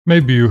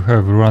Maybe you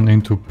have run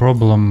into a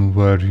problem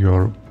where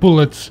your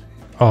bullets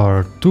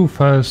are too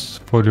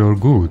fast for your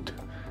good.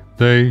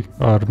 They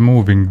are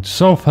moving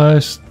so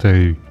fast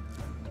they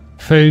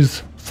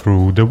phase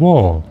through the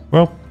wall.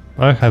 Well,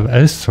 I have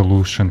a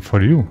solution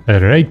for you.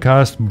 A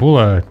Raycast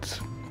bullet.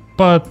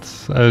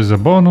 But as a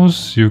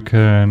bonus, you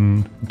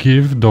can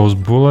give those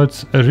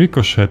bullets a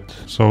ricochet,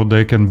 so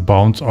they can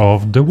bounce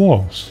off the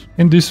walls.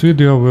 In this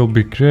video we'll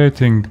be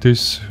creating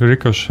this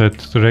ricochet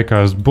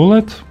Raycast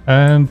bullet,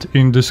 and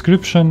in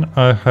description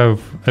I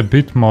have a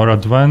bit more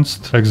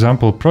advanced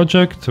example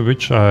project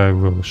which I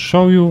will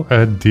show you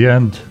at the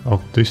end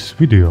of this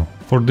video.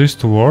 For this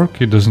to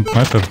work, it doesn't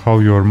matter how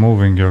you are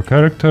moving your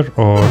character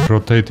or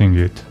rotating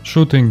it.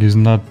 Shooting is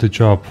not the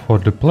job for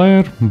the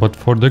player, but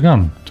for the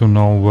gun. To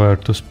know where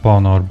to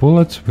spawn our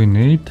bullets, we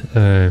need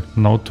a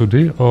node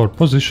 2D or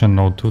position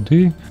node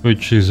 2D,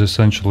 which is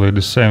essentially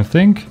the same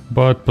thing,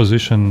 but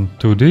position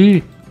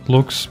 2D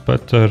looks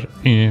better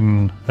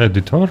in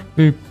editor.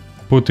 We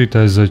put it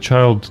as a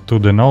child to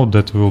the node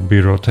that will be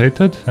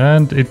rotated,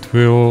 and it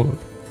will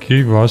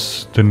give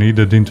us the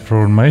needed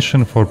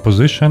information for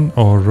position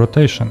or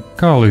rotation.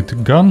 Call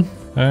it gun,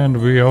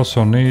 and we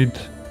also need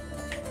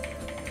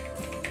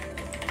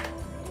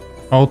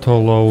auto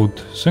load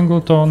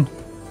singleton.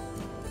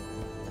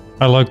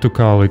 I like to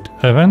call it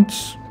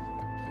events.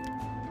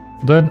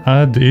 Then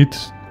add it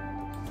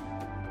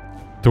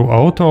to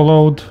auto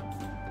load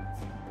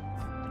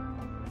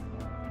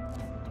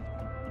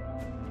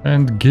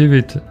and give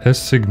it a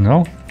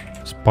signal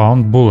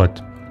spawn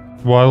bullet.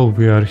 While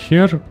we are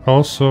here,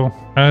 also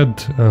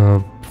add a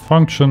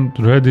function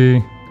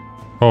ready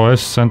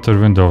OS center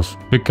windows,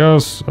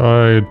 because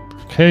I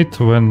hate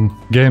when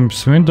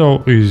game's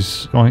window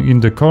is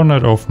in the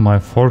corner of my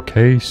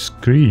 4K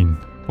screen.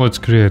 Let's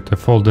create a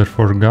folder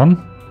for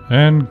gun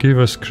and give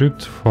a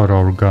script for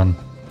our gun.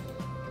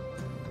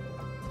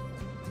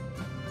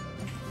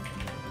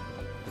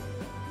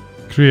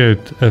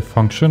 Create a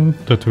function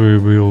that we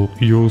will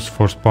use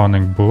for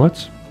spawning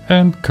bullets,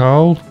 and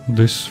call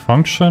this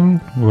function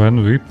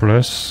when we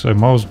press a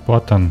mouse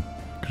button.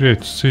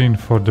 Create scene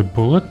for the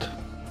bullet.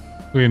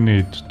 We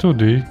need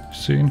 2D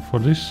scene for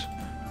this.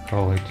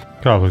 Call it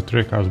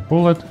Raycast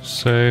bullet.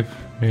 Save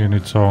in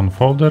its own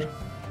folder.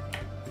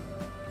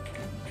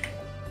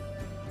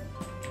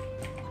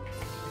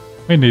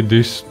 We need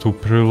this to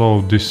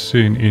preload this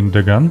scene in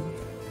the gun.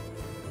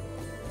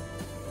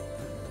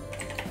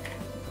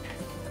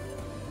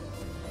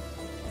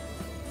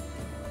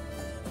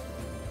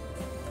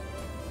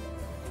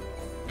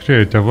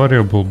 Create a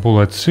variable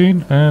bullet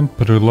scene and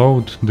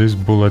preload this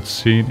bullet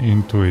scene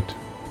into it.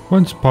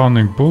 When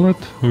spawning bullet,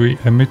 we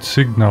emit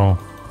signal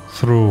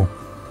through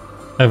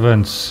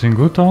events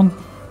singleton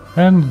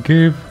and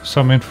give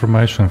some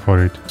information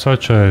for it,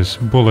 such as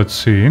bullet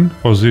scene,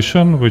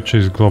 position, which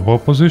is global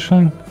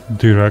position,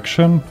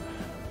 direction,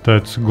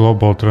 that's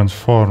global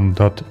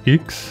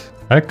transform.x,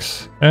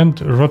 x,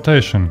 and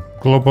rotation,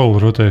 global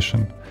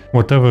rotation.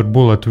 Whatever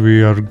bullet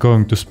we are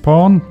going to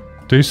spawn,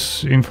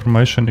 this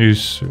information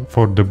is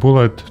for the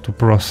bullet to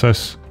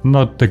process,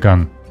 not the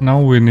gun. Now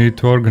we need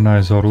to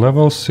organize our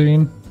level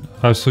scene.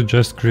 I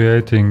suggest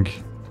creating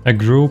a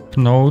group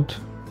node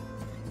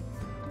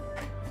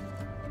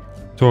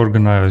to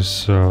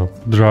organize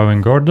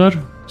drawing order,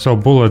 so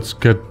bullets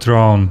get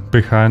drawn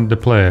behind the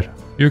player.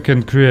 You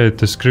can create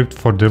a script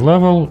for the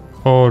level,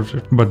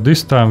 but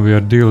this time we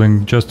are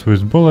dealing just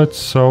with bullets,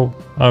 so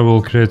I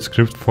will create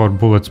script for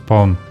bullet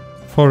spawn.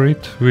 For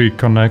it, we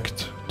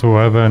connect to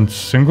events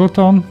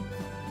singleton,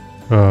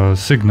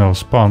 signal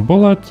spawn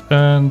bullet,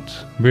 and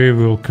we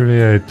will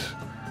create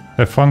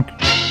a function.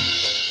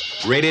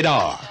 Rated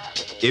R.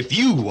 If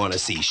you want to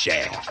see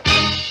Shaft,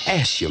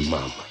 ask your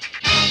mama.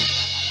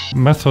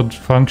 Method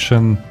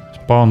function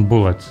spawn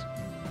bullets.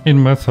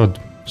 In method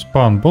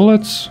spawn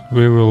bullets,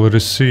 we will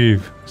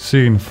receive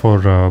scene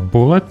for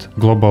bullet,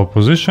 global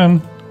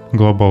position,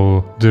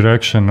 global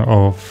direction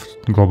of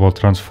global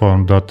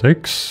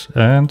transform.x,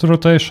 and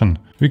rotation.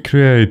 We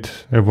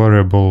create a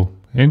variable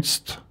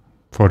inst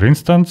for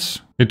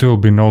instance. It will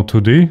be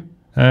node2D,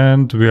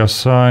 and we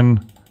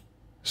assign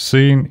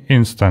scene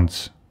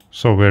instance.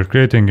 So we're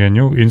creating a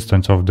new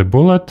instance of the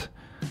bullet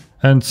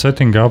and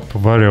setting up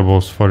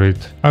variables for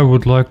it. I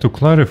would like to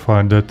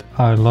clarify that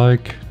I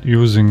like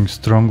using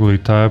strongly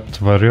typed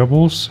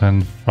variables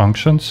and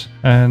functions,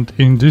 and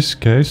in this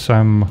case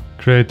I'm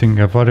creating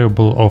a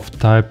variable of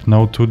type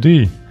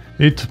node2D.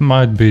 It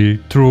might be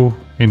true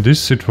in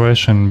this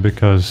situation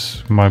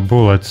because my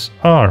bullets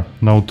are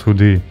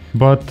node2D,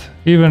 but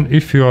even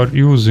if you are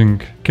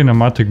using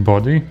kinematic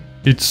body,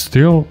 it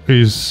still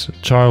is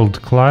child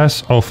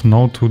class of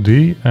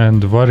node2D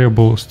and the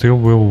variable still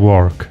will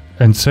work.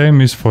 And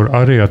same is for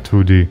area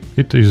 2D.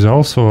 It is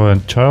also a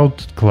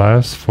child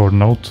class for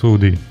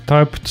node2D.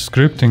 Typed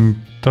scripting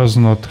does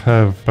not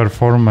have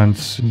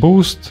performance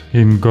boost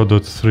in Godot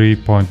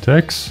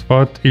 3.x,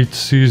 but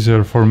it's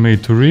easier for me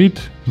to read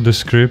the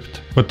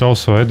script, but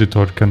also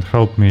editor can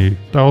help me.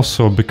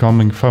 Also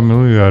becoming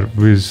familiar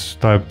with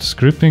typed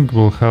scripting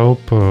will help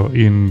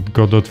in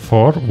Godot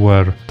 4,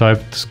 where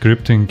typed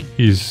scripting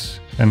is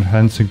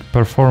enhancing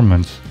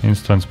performance,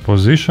 instance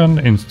position,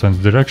 instance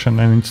direction,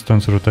 and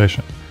instance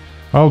rotation.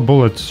 All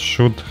bullets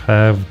should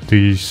have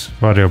these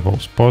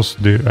variables, pos,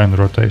 dir, and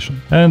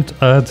rotation. And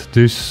add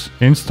this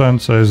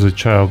instance as a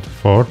child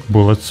for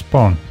bullet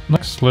spawn.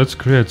 Next, let's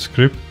create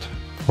script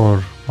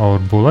for our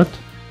bullet.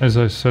 As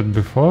I said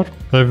before,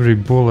 every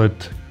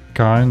bullet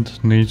kind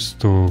needs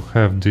to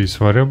have these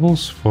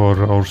variables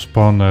for our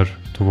spawner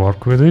to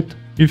work with it.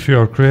 If you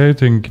are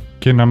creating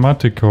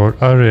kinematic or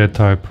area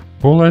type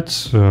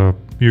bullets,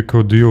 you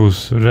could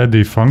use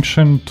ready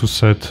function to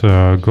set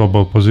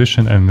global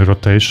position and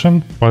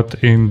rotation, but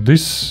in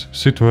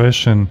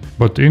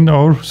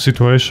our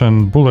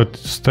situation, bullet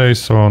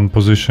stays on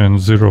position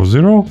 0,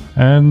 0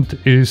 and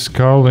is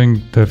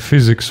calling the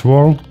physics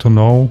world to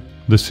know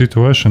the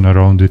situation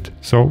around it.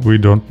 So we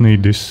don't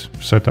need this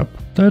setup.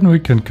 Then we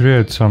can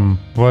create some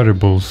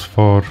variables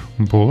for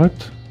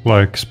bullet,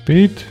 like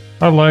speed.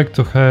 I like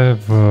to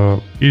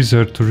have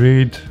easier to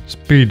read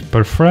speed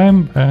per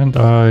frame, and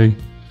I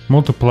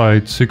multiply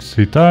it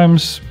 60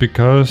 times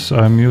because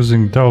I'm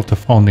using delta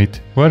on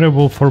it.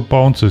 Variable for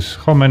bounces,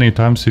 how many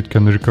times it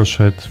can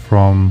ricochet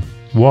from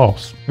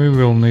walls. We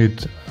will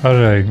need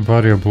array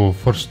variable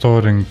for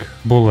storing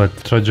bullet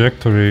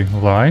trajectory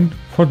line.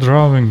 For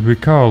drawing, we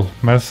call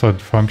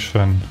method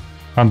function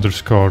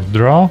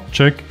 _draw,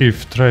 check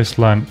if trace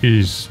line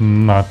is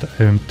not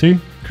empty,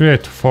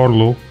 create for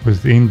loop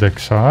with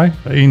index I,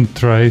 in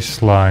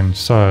trace line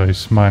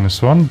size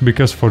 -1,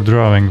 because for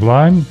drawing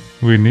line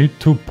we need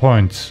 2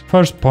 points.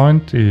 First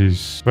point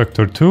is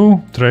vector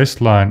 2,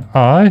 trace line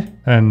I,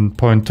 and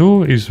point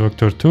 2 is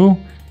vector 2,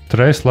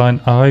 trace line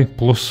I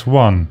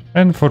 +1.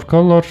 And for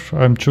color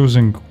I'm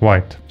choosing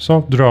white.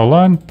 So draw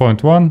line,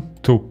 point 1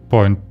 to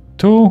point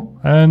 2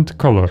 and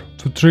color.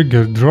 To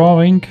trigger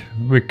drawing,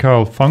 we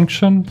call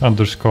function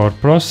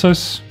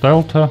 _process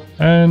delta,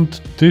 and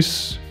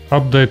this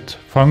update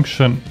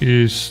function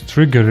is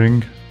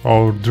triggering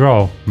our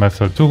draw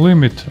method. To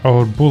limit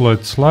our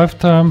bullet's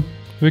lifetime,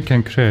 we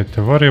can create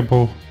a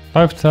variable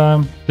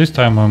lifetime. This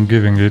time I'm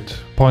giving it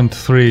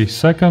 0.3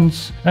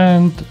 seconds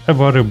and a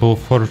variable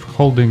for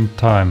holding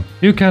time.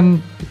 You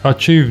can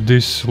achieve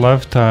this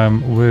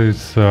lifetime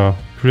with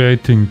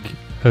creating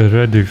a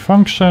ready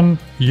function,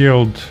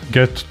 yield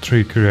get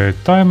tree create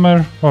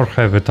timer, or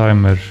have a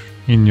timer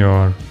in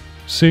your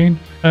scene,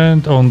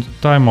 and on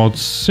timeout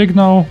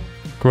signal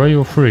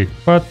queue free.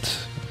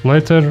 But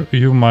later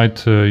you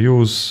might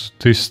use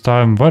this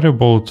time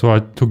variable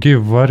to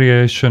give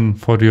variation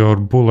for your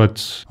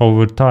bullets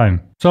over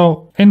time.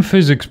 So in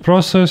physics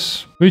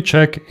process, we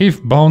check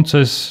if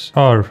bounces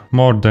are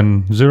more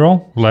than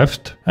 0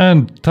 left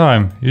and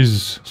time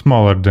is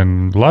smaller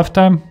than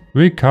lifetime.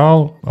 We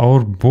call our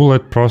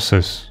bullet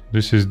process.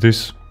 This is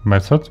this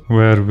method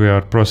where we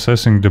are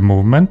processing the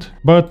movement,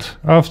 but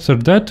after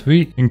that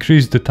we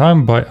increase the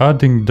time by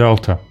adding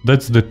delta.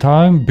 That's the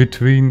time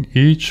between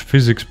each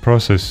physics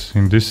process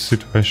in this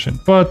situation.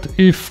 But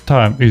if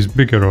time is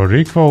bigger or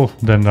equal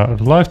than our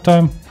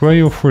lifetime,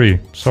 queue free,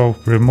 so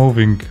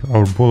removing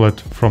our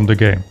bullet from the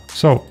game.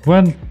 So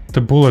when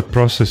the bullet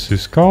process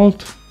is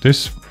called,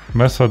 this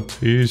method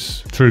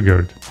is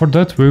triggered. For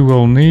that we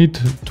will need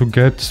to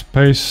get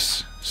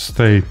space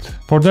state.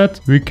 For that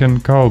we can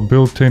call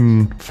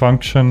built-in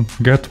function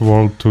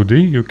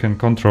getWorld2D. You can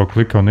control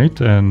click on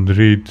it and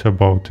read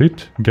about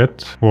it.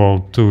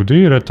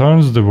 GetWorld2D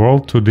returns the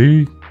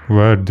world2D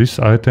where this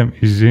item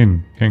is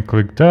in. You can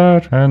click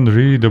there and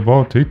read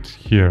about it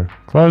here.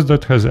 Class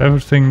that has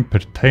everything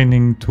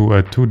pertaining to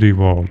a 2D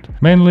world.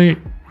 Mainly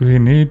we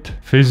need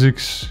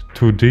physics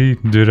 2D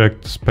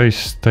direct space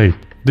state.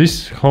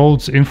 This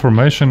holds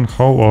information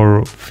how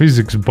our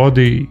physics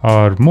body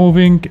are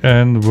moving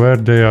and where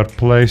they are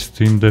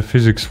placed in the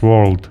physics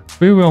world.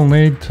 We will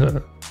need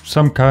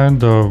some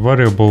kind of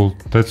variable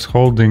that's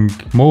holding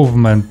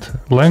movement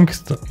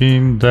length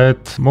in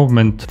that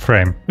movement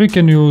frame. We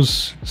can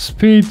use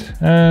speed,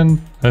 and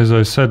as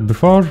I said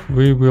before,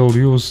 we will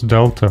use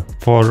delta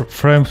for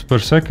frames per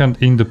second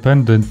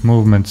independent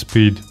movement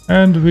speed.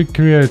 And we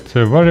create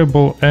a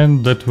variable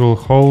n that will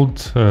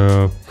hold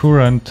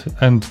current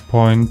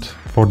endpoint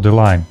for the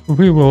line.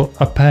 We will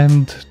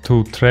append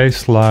to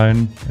trace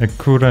line a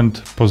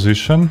current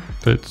position,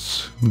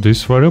 that's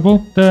this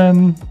variable.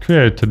 Then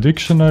create a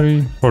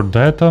dictionary for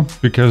data,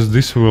 because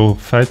this will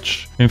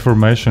fetch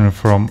information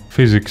from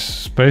physics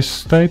space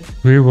state.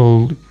 We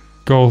will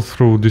go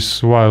through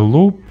this while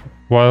loop,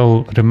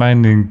 while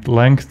remaining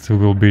length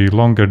will be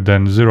longer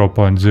than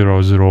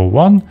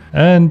 0.001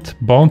 and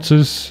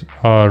bounces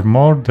are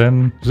more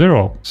than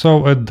 0.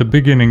 So at the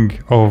beginning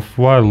of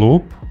while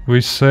loop, we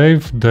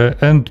save the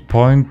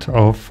endpoint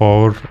of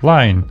our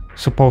line,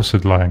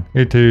 supposed line.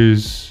 It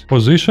is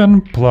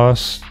position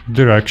plus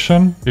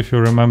direction. If you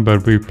remember,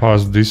 we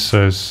passed this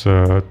as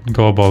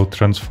global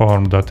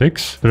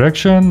transform.x.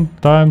 Direction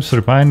times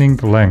remaining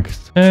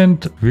length.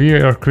 And we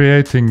are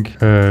creating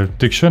a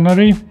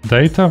dictionary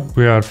data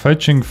we are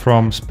fetching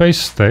from space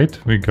state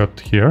we got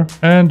here.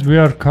 And we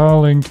are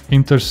calling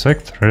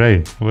intersect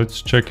ray.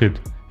 Let's check it.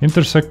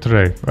 Intersect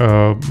ray.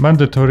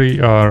 Mandatory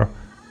are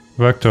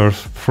vectors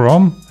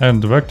from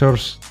and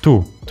vectors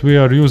to. We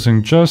are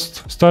using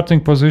just starting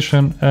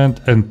position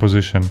and end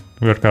position.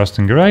 We are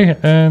casting array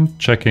and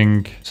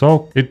checking.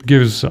 So it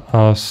gives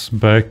us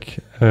back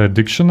a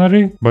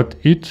dictionary, but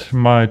it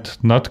might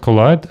not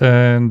collide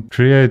and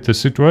create a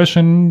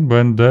situation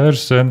when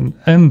there's an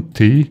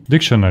empty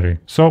dictionary.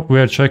 So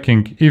we are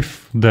checking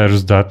if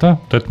there's data.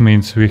 That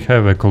means we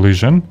have a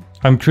collision.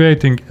 I'm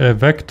creating a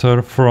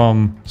vector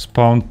from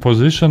spawn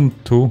position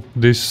to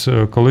this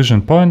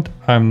collision point.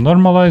 I'm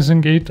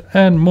normalizing it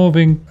and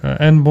moving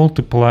and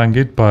multiplying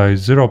it by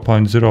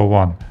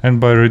 0.01. And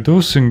by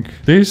reducing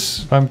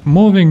this, I'm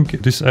moving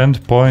this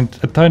end point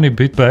a tiny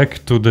bit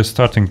back to the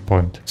starting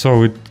point.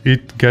 So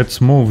it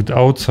gets moved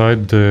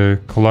outside the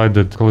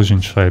collided collision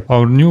shape.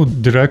 Our new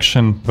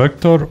direction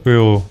vector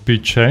will be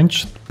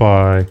changed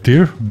by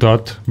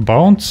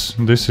dir.bounce.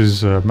 This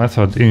is a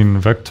method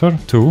in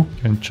vector2.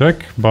 And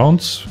check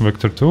bounce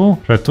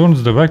vector2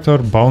 returns the vector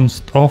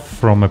bounced off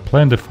from a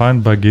plane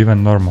defined by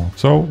given normal.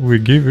 So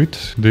we give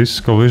it this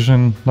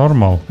collision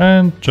normal,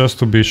 and just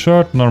to be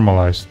sure,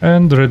 normalized,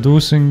 and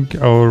reducing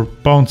our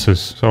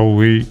bounces so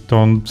we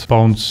don't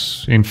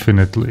bounce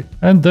infinitely.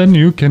 And then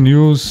you can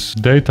use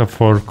data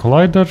for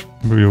collider.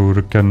 You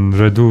can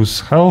reduce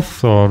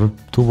health or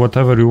do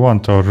whatever you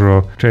want,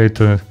 or create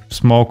a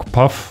smoke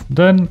puff.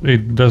 Then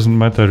it doesn't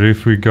matter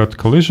if we got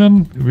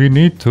collision, we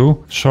need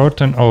to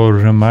shorten our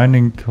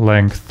remaining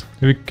length.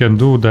 We can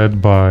do that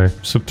by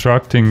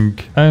subtracting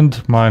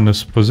end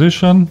minus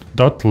position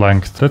dot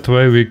length. That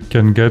way we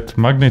can get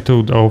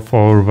magnitude of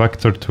our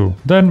vector2.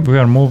 Then we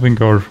are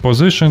moving our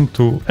position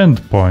to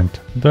end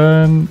point.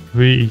 Then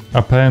we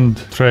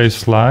append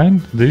trace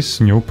line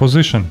this new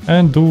position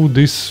and do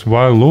this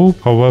while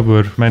loop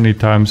however many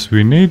times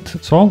we need.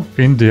 So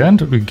in the end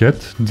we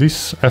get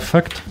this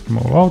effect.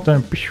 Move out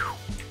and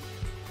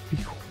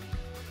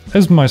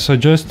as my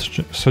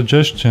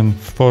suggestion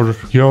for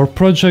your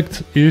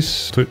project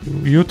is to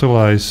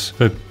utilize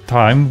the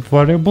time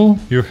variable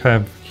you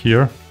have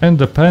here and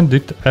append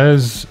it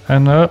as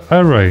an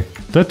array.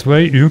 That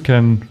way you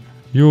can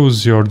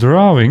use your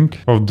drawing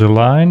of the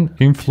line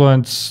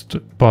influenced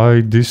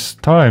by this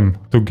time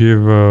to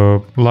give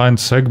line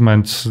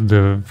segments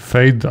the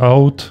fade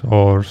out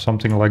or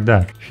something like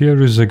that.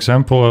 Here is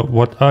example of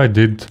what I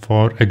did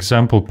for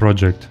example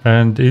project,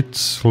 and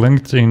it's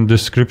linked in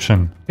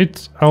description.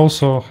 It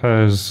also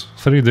has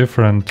 3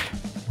 different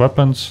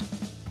weapons.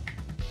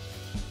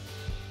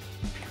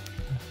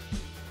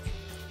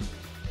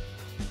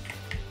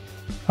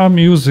 I'm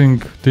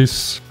using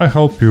this. I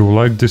hope you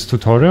like this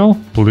tutorial.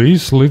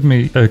 Please leave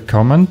me a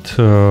comment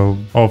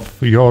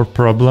of your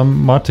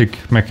problematic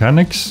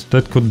mechanics.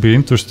 That could be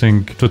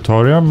interesting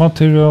tutorial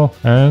material,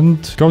 and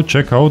go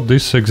check out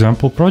this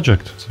example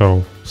project.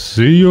 So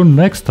see you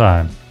next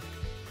time.